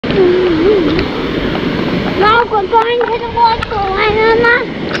We're going to the waterfall, right, Mama?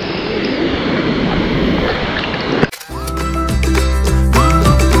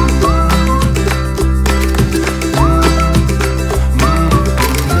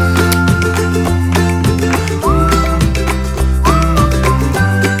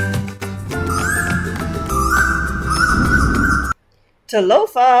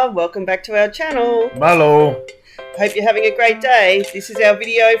 Talofa, welcome back to our channel. Malo. Hope you're having a great day. This is our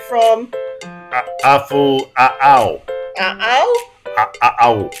video from Afu Aau. Aau?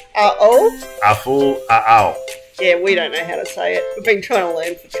 Aau. Aau? Afu Aau. Yeah, we don't know how to say it. We've been trying to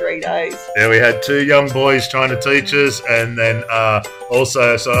learn for 3 days. Yeah, we had 2 young boys trying to teach us, and then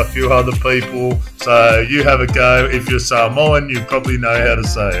also a few other people. So you have a go. If you're Samoan, you probably know how to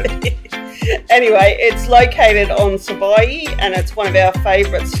say it. Anyway, it's located on Savaii, and it's one of our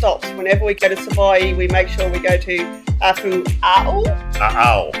favourite stops. Whenever we go to Savaii, we make sure we go to Afu Aau.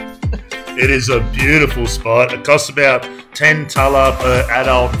 Aau. It is a beautiful spot. It costs about 10 tala per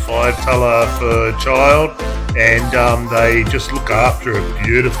adult and 5 tala per child, and they just look after it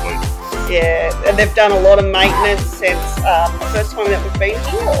beautifully. Yeah, and they've done a lot of maintenance since the first time that we've been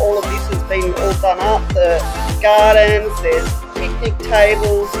here. All of this has been all done up. The gardens, there's picnic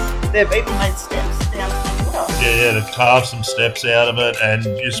tables. They've even made steps down to the water. Yeah, they've carved some steps out of it, and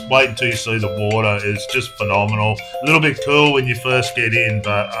just wait until you see the water. It's just phenomenal. A little bit cool when you first get in,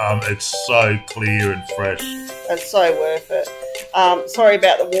 but it's so clear and fresh. It's so worth it. Sorry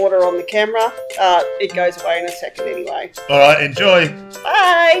about the water on the camera. It goes away in a second anyway. All right, enjoy.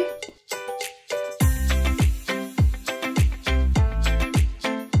 Bye.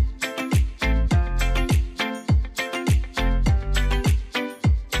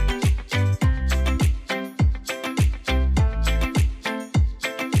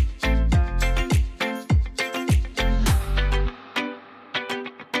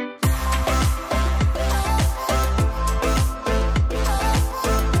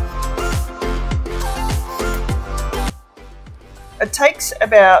 It takes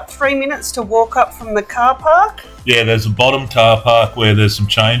about 3 minutes to walk up from the car park. Yeah, there's a bottom car park where there's some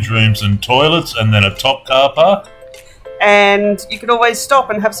change rooms and toilets, and then a top car park. And you could always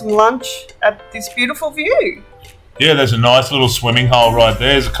stop and have some lunch at this beautiful view. Yeah, there's a nice little swimming hole right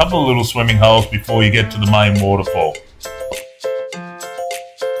there. There's a couple of little swimming holes before you get to the main waterfall.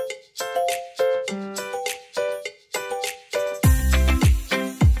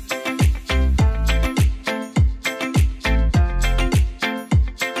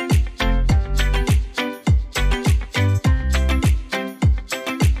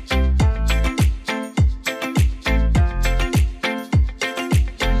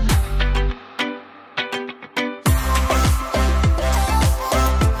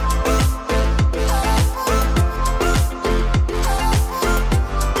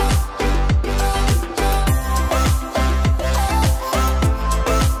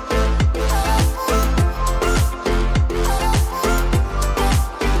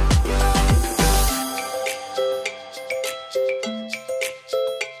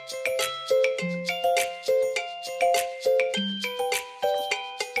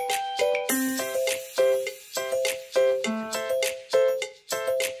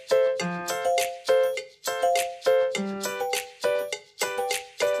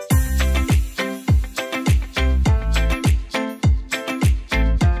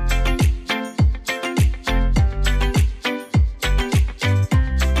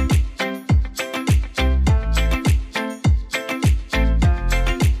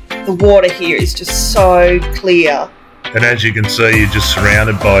 The water here is just so clear. And as you can see, you're just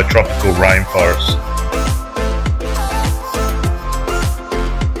surrounded by tropical rainforest.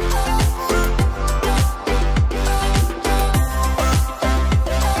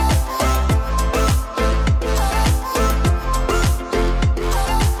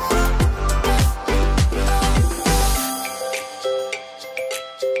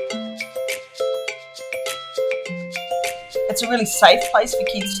 It's a really safe place for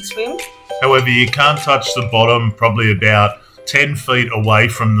kids to swim. However, you can't touch the bottom, probably about 10 feet away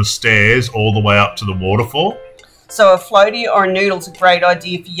from the stairs all the way up to the waterfall. So a floaty or a noodle's a great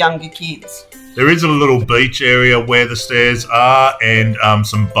idea for younger kids. There is a little beach area where the stairs are, and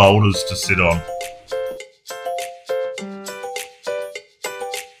some boulders to sit on.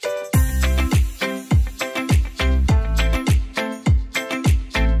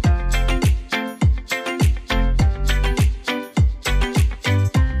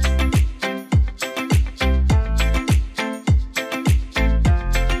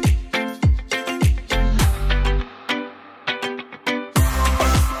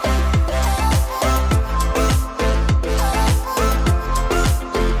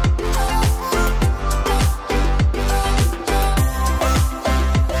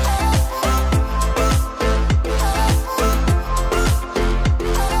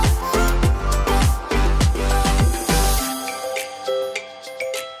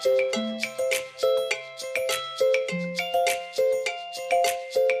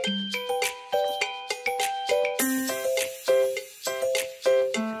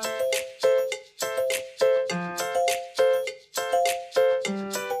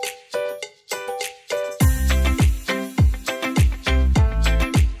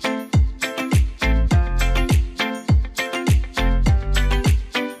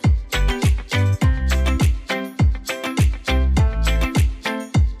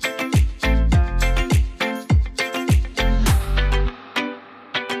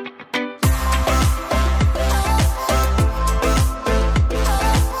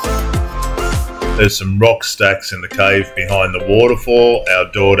 There's some rock stacks in the cave behind the waterfall.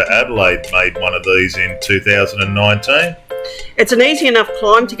 Our daughter Adelaide made one of these in 2019. It's an easy enough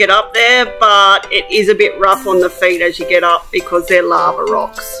climb to get up there, but it is a bit rough on the feet as you get up because they're lava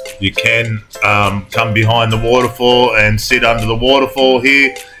rocks. You can come behind the waterfall and sit under the waterfall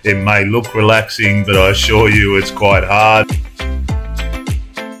here. It may look relaxing, but I assure you it's quite hard.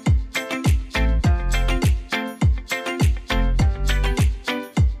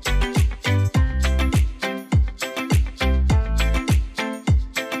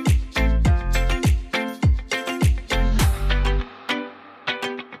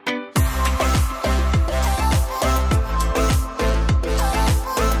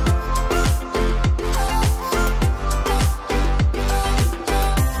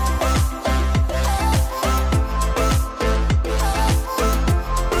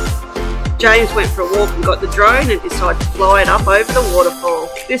 James went for a walk and got the drone and decided to fly it up over the waterfall.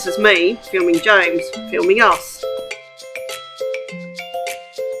 This is me filming James, filming us.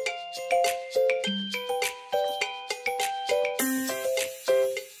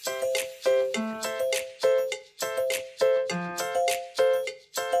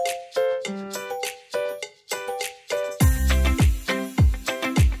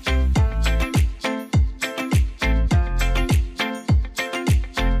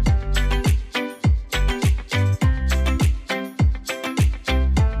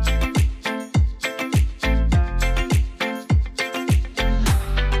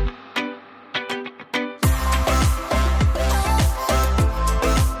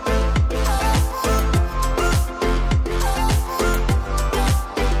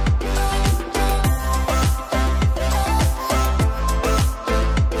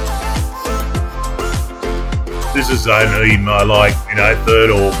 This is only my third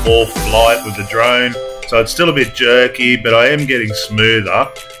or fourth flight with the drone, so it's still a bit jerky, but I am getting smoother.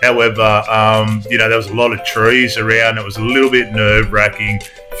 However, there was a lot of trees around. It was a little bit nerve-wracking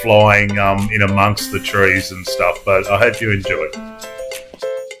flying in amongst the trees and stuff, but I hope you enjoy.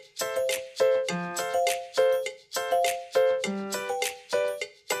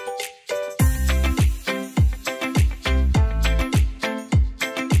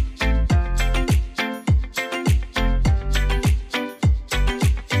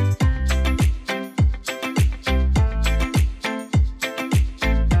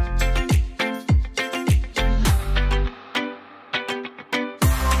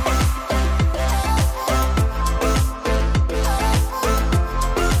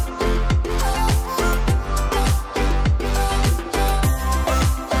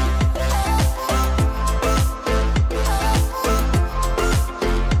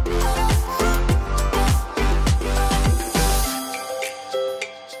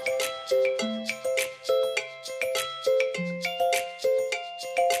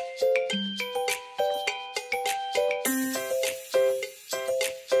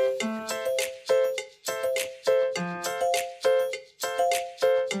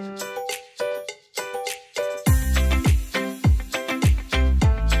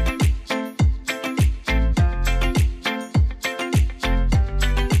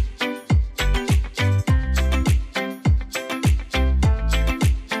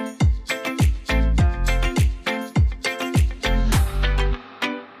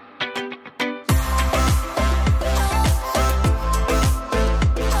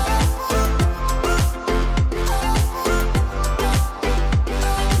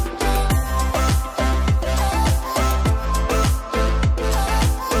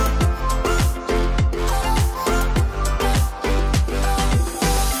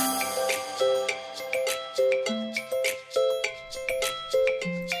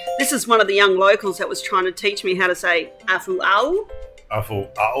 This is one of the young locals that was trying to teach me how to say Afu Aau. Afu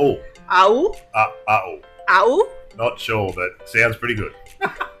Aau. Aau. Aau. Aau. Not sure, but sounds pretty good.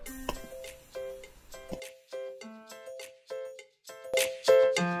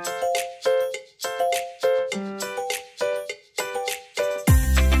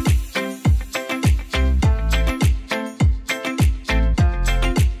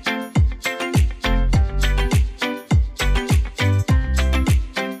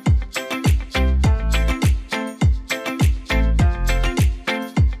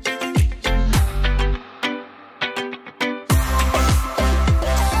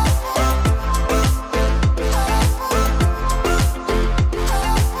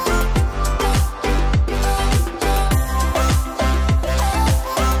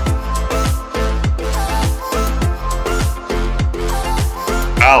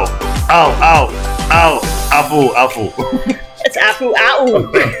 Ow, ow, ow, ow, Afu, Afu. It's Afu Aau.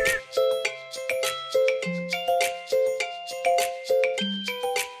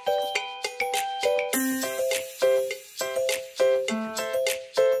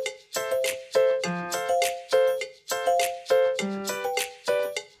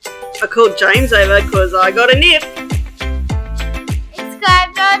 I called James over because I got a nip.